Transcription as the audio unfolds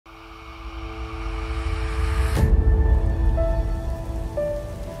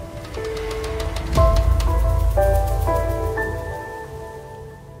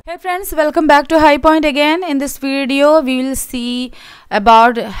Hey friends, welcome back to High Point again. In this video, we will see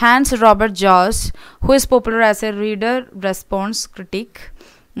about Hans Robert Jauss, who is popular as a reader response critic.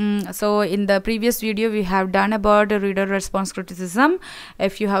 So in the previous video, we have done about reader response criticism.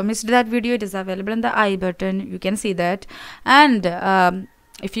 If you have missed that video, it is available in the I button. You can see that. And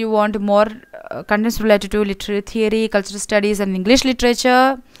if you want more contents related to literary theory, cultural studies, and English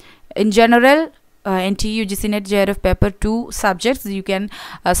literature in general, NTU UGC-NET JRF paper 2 subjects, you can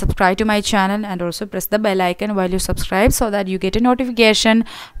subscribe to my channel and also press the bell icon while you subscribe so that you get a notification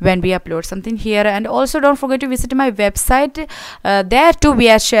when we upload something here. And also don't forget to visit my website. There too we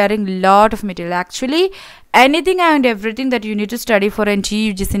are sharing lot of material. Actually anything and everything that you need to study for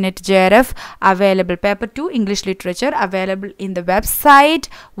NTU UGC-NET JRF available. Paper 2 English literature available in the website.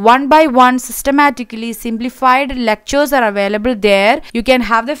 One by one, systematically simplified lectures are available there. You can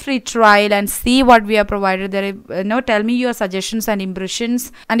have the free trial and see what we have provided there. Tell me your suggestions and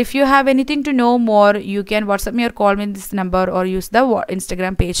impressions. And if you have anything to know more, you can WhatsApp me or call me this number or use the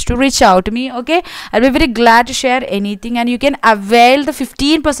Instagram page to reach out to me. Okay, I'll be very glad to share anything, and you can avail the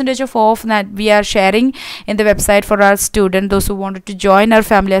 15% of off that we are sharing in the website for our student. Those who wanted to join our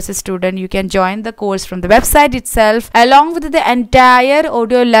family as a student, you can join the course from the website itself, along with the entire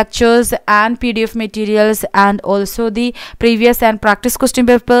audio lectures and PDF materials, and also the previous and practice question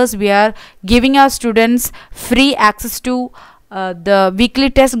papers. We are giving our students free access to the weekly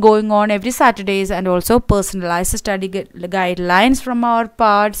test going on every Saturdays, and also personalized study guidelines from our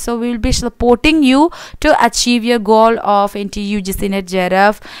part. So we will be supporting you to achieve your goal of NTU UGC-NET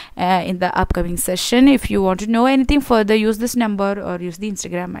JRF in the upcoming session. If you want to know anything further, use this number or use the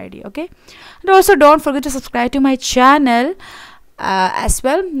Instagram ID. Okay, and also don't forget to subscribe to my channel as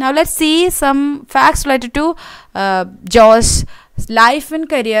well. Now let's see some facts related to Jauss' life and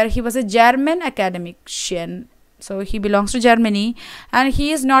career. He was a German academician. So he belongs to Germany, and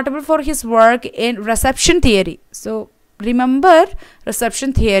he is notable for his work in reception theory. So remember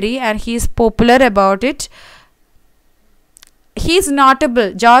reception theory, and he is popular about it. He is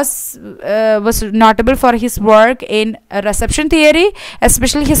notable. Jauss was notable for his work in reception theory,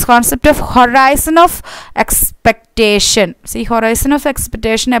 especially his concept of horizon of expectation. See, horizon of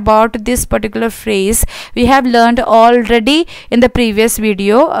expectation, about this particular phrase we have learned already in the previous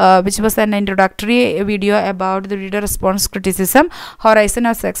video, which was an introductory video about the reader response criticism, horizon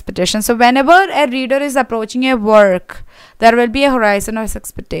of expectation. So whenever a reader is approaching a work, there will be a horizon of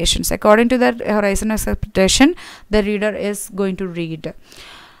expectations. According to that horizon of expectation, the reader is going to read.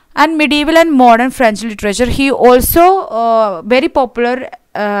 And medieval and modern French literature, he also very popular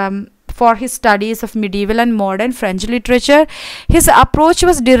for his studies of medieval and modern French literature. His approach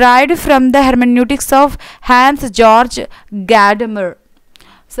was derived from the hermeneutics of Hans-Georg Gadamer.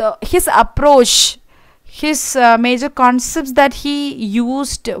 So his approach, his major concepts that he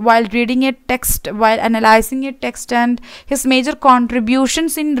used while reading a text, while analyzing a text, and his major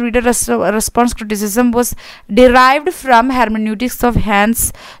contributions in reader response criticism was derived from hermeneutics of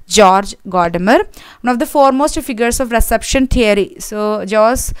Hans-Georg Gadamer, one of the foremost figures of reception theory. So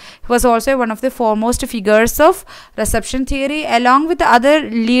Jauss was also one of the foremost figures of reception theory, along with the other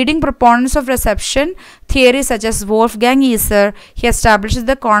leading proponents of reception theory such as Wolfgang Iser. He established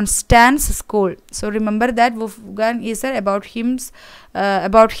the Constance school. So remember that Wolfgang Iser, about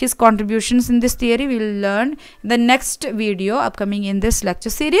his contributions in this theory we will learn in the next video upcoming in this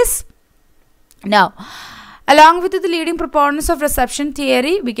lecture series. Now, along with the leading proponents of reception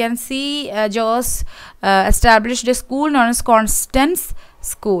theory, we can see Jauss established a school known as Constance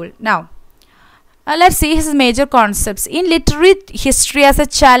school. Now let's see his major concepts. In literary history, as a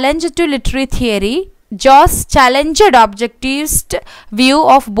challenge to literary theory, Jauss challenged objectivist view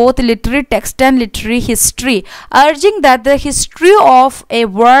of both literary text and literary history, urging that the history of a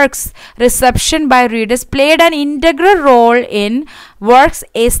work's reception by readers played an integral role in work's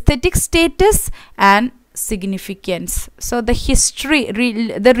aesthetic status and significance. So the history,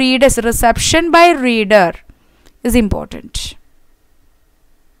 the reader's reception by reader is important.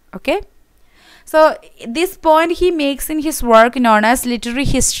 Okay. So this point he makes in his work known as Literary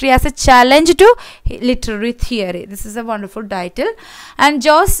History as a Challenge to Literary Theory. This is a wonderful title. And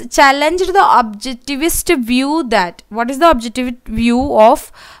Jauss challenged the objectivist view that, what is the objective view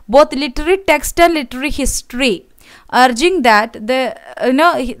of both literary text and literary history, urging that there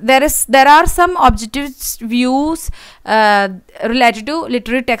are some objectivist views related to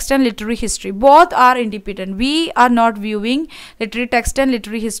literary text and literary history. Both are independent. We are not viewing literary text and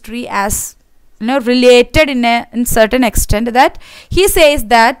literary history as related in certain extent. That he says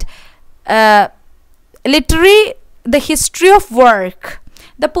that the history of work,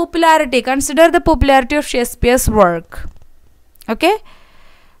 consider the popularity of Shakespeare's work. Okay,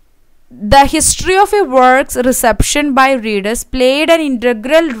 the history of a work's reception by readers played an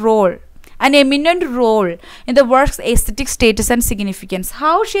integral role, an eminent role in the work's aesthetic status and significance.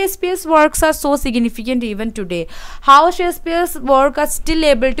 How Shakespeare's works are so significant even today. How Shakespeare's work are still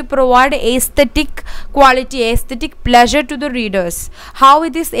able to provide aesthetic quality, aesthetic pleasure to the readers. How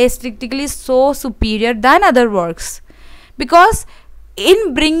it is aesthetically so superior than other works. Because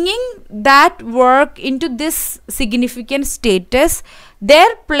in bringing that work into this significant status,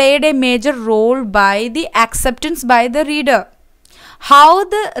 there played a major role by the acceptance by the reader. How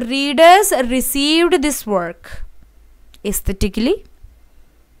the readers received this work aesthetically.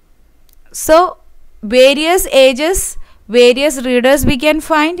 So various ages, various readers we can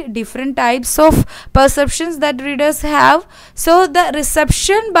find, different types of perceptions that readers have. So the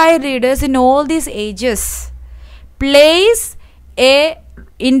reception by readers in all these ages plays an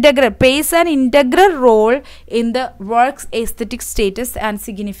integral role in the work's aesthetic status and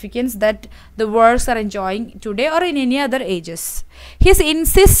significance that the works are enjoying today or in any other ages. He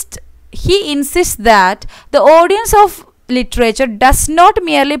insists that the audience of literature does not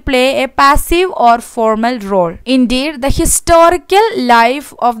merely play a passive or formal role. Indeed, the historical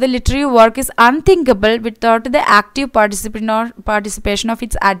life of the literary work is unthinkable without the active participation of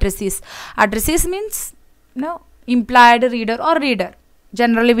its addressees. Addressees means implied reader or reader.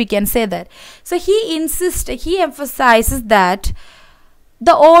 Generally we can say that. So he emphasizes that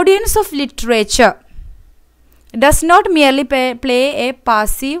the audience of literature does not merely play a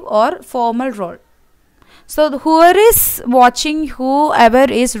passive or formal role. So whoever is watching, whoever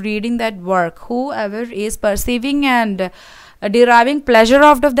is reading that work, whoever is perceiving and deriving pleasure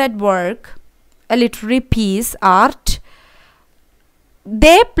out of that work, a literary piece, art,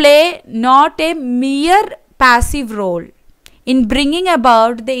 they play not a mere passive role in bringing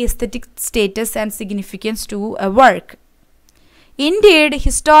about the aesthetic status and significance to a work. Indeed,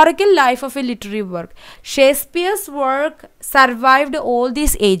 historical life of a literary work. Shakespeare's work survived all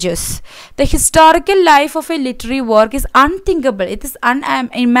these ages. The historical life of a literary work is unthinkable. It is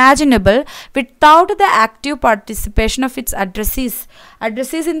unimaginable without the active participation of its addressees.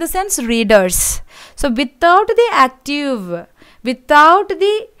 Addressees in the sense readers. So without the active, without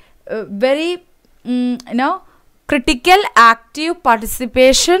the critical active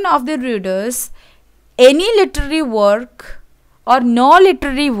participation of the readers, any literary work or no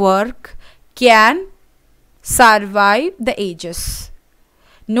literary work can survive the ages.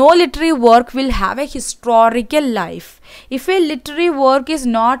 No literary work will have a historical life. If a literary work is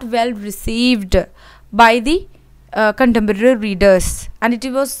not well received by the contemporary readers and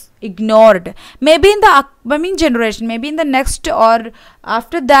it was ignored, maybe in the upcoming generation, maybe in the next or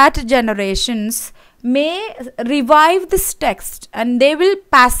after that generations may revive this text and they will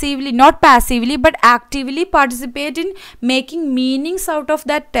passively, not passively but actively participate in making meanings out of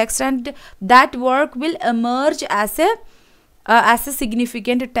that text, and that work will emerge as a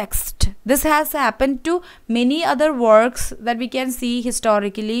significant text. This has happened to many other works that we can see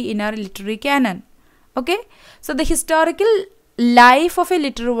historically in our literary canon. Okay, so the historical life of a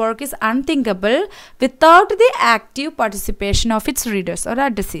literary work is unthinkable without the active participation of its readers or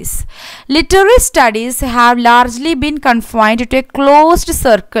addressees. Literary studies have largely been confined to a closed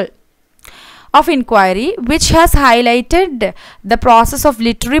circle of inquiry, which has highlighted the process of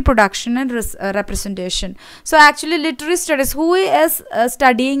literary production and representation. So actually literary studies, who is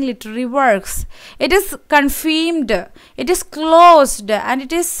studying literary works, it is confined, it is closed and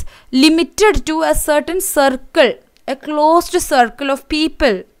it is limited to a certain circle, a closed circle of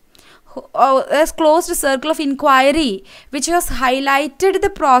people, a closed circle of inquiry, which has highlighted the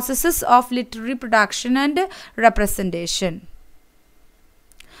processes of literary production and representation.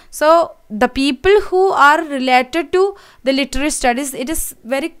 So the people who are related to the literary studies, it is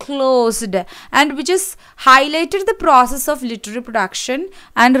very closed and which is highlighted the process of literary production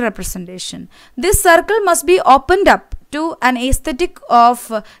and representation. This circle must be opened up to an aesthetic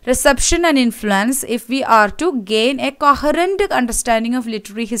of reception and influence if we are to gain a coherent understanding of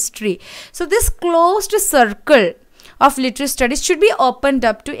literary history. So this closed circle of literary studies should be opened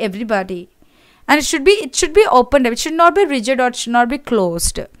up to everybody, and it should be opened up. It should not be rigid or it should not be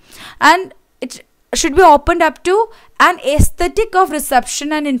closed, and it should be opened up to an aesthetic of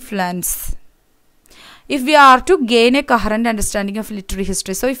reception and influence if we are to gain a coherent understanding of literary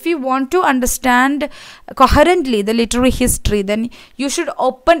history. So if you want to understand coherently the literary history, then you should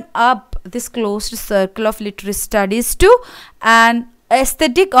open up this closed circle of literary studies to an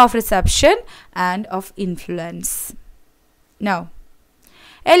aesthetic of reception and of influence. Now,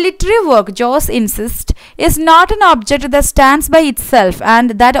 a literary work, Jauss insists, is not an object that stands by itself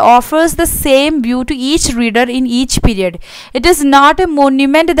and that offers the same view to each reader in each period. It is not a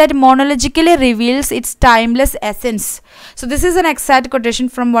monument that monologically reveals its timeless essence. So this is an exact quotation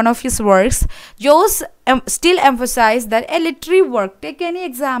from one of his works. Jauss still emphasized that a literary work, take any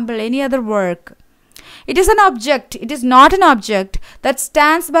example, any other work, it is an object, it is not an object that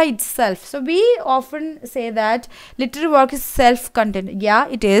stands by itself. So we often say that literary work is self-contained. Yeah,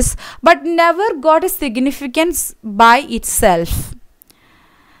 it is, but never got a significance by itself.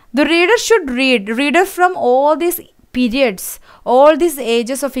 The reader should reader from all these periods, all these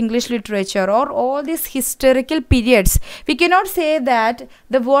ages of English literature, or all these historical periods. We cannot say that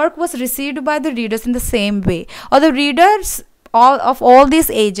the work was received by the readers in the same way, or the readers all these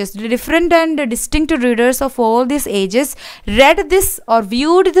ages, the different and distinct readers of all these ages read this or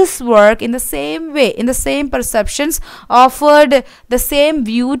viewed this work in the same way, in the same perceptions, offered the same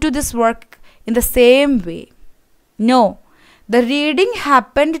view to this work in the same way. No, the reading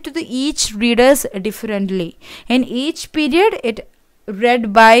happened to each readers differently. In each period, it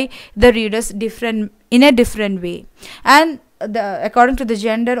read by the readers in a different way, and according to the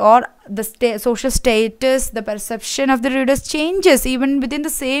gender or the social status, the perception of the readers changes. Even within the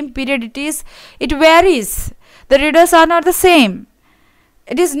same period, it varies. The readers are not the same.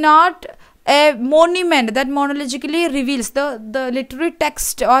 It is not a monument that monologically reveals the literary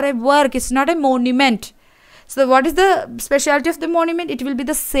text or a work. It's not a monument. So what is the specialty of the monument? It will be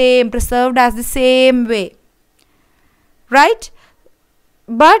the same, preserved as the same way, right?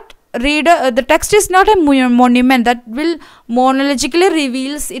 But the text is not a monument that will monologically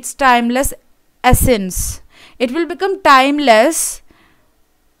reveals its timeless essence. It will become timeless,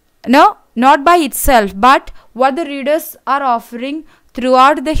 no, not by itself, but what the readers are offering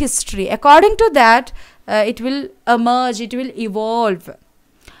throughout the history. According to that, it will emerge, it will evolve.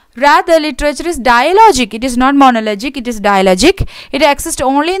 Rather, literature is dialogic. It is not monologic, it is dialogic. It exists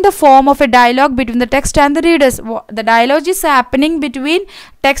only in the form of a dialogue between the text and the readers. The dialogue is happening between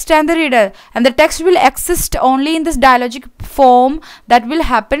text and the reader, and the text will exist only in this dialogic form that will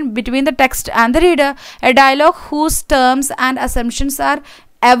happen between the text and the reader. A dialogue whose terms and assumptions are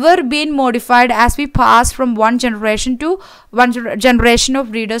ever been modified as we pass from one generation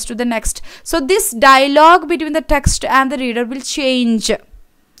of readers to the next. So this dialogue between the text and the reader will change.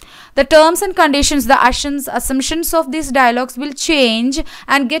 The terms and conditions, the assumptions of these dialogues will change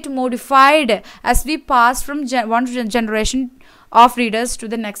and get modified as we pass from one generation of readers to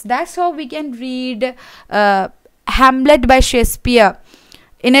the next. That's how we can read Hamlet by Shakespeare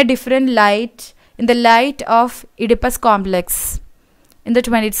in a different light, in the light of Oedipus complex in the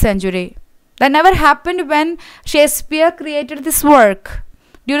 20th century. That never happened when Shakespeare created this work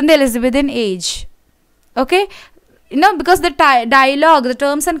during the Elizabethan age. Okay? Because the dialogue, the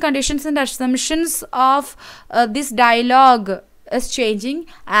terms and conditions and assumptions of this dialogue is changing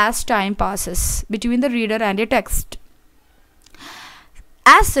as time passes between the reader and a text.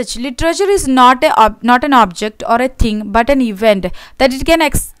 As such, literature is not an object or a thing, but an event that it can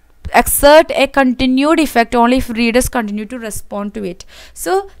exert a continued effect only if readers continue to respond to it.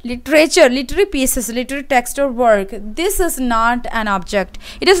 So literature, literary pieces, literary text or work, this is not an object.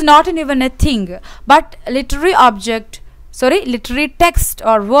 It is not even a thing, but literary text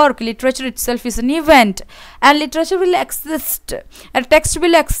or work, literature itself is an event, and literature will exist, a text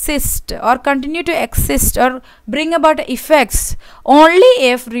will exist or continue to exist or bring about effects only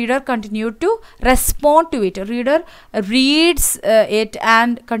if reader continue to respond to it. Reader reads it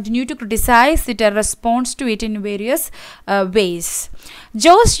and continue to criticize it and responds to it in various ways.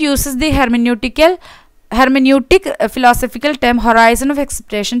 Jauss uses the hermeneutic philosophical term horizon of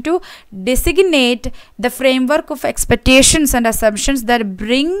expectation to designate the framework of expectations and assumptions that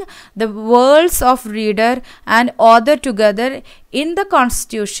bring the worlds of reader and author together in the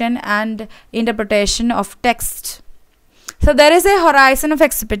constitution and interpretation of text. So there is a horizon of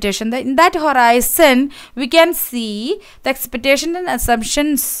expectation. In that horizon, we can see the expectation and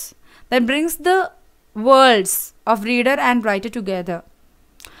assumptions that brings the worlds of reader and writer together.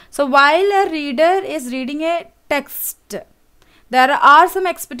 So while a reader is reading a text, there are some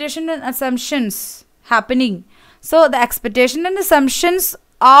expectation and assumptions happening. So the expectation and assumptions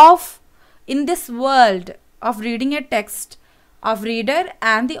of in this world of reading a text of reader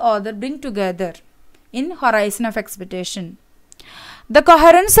and the author bring together in horizon of expectation. The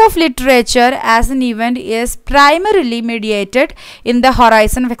coherence of literature as an event is primarily mediated in the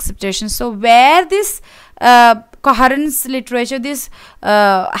horizon of expectation. So where this coherence literature, this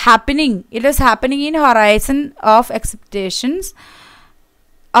it is happening in horizon of expectations,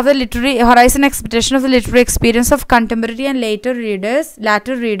 of the literary horizon expectation of the literary experience of contemporary and later readers,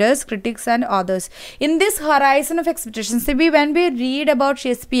 critics and authors. In this horizon of expectations, when we read about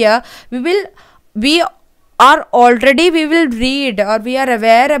Shakespeare, we will read, or we are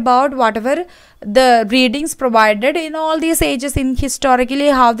aware about whatever the readings provided in all these ages, in historically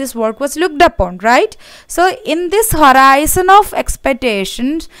how this work was looked upon, right? So in this horizon of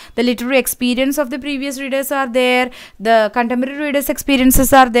expectations, the literary experience of the previous readers are there, the contemporary readers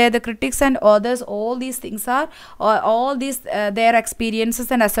experiences are there, the critics and authors, all these things are, all these their experiences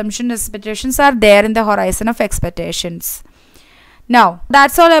and assumptions, expectations are there in the horizon of expectations. Now,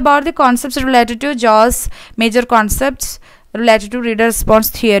 that's all about the concepts related to Jauss, major concepts related to reader response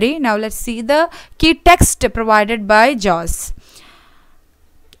theory. Now, let's see the key text provided by Jauss.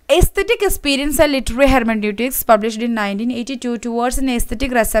 Aesthetic Experience and Literary Hermeneutics, published in 1982, Towards an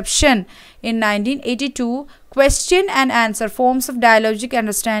Aesthetic Reception in 1982, Question and Answer, Forms of Dialogic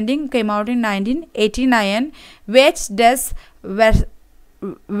Understanding, came out in 1989, Which Does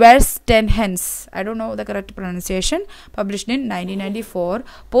Verstenhens, I don't know the correct pronunciation, published in 1994.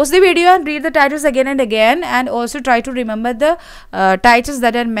 Pause the video and read the titles again and again, and also try to remember the titles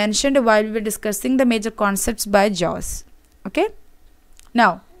that are mentioned while we were discussing the major concepts by Jauss. Okay,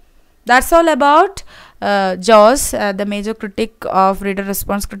 now that's all about Jauss, the major critic of reader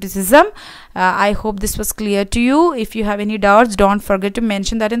response criticism. I hope this was clear to you. If you have any doubts, don't forget to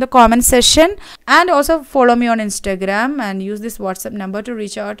mention that in the comment section, and also follow me on Instagram and use this WhatsApp number to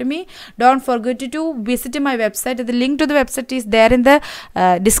reach out to me. Don't forget to visit my website. The link to the website is there in the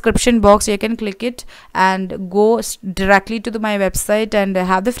description box. You can click it and go directly to my website and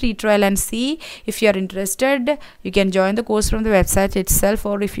have the free trial and see. If you are interested, you can join the course from the website itself,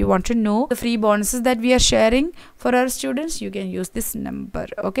 or if you want to know the free bonuses that we are sharing for our students, you can use this number.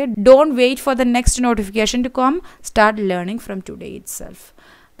 Okay, don't wait for the next notification to come. Start learning from today itself.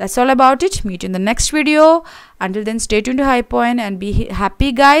 That's all about it. Meet you in the next video. Until then, stay tuned to High Point and be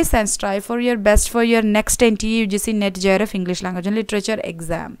happy, guys, and strive for your best for your next NTE UGC NET JRF English Language and Literature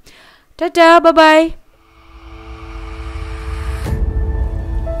exam. Ta-ta, bye-bye.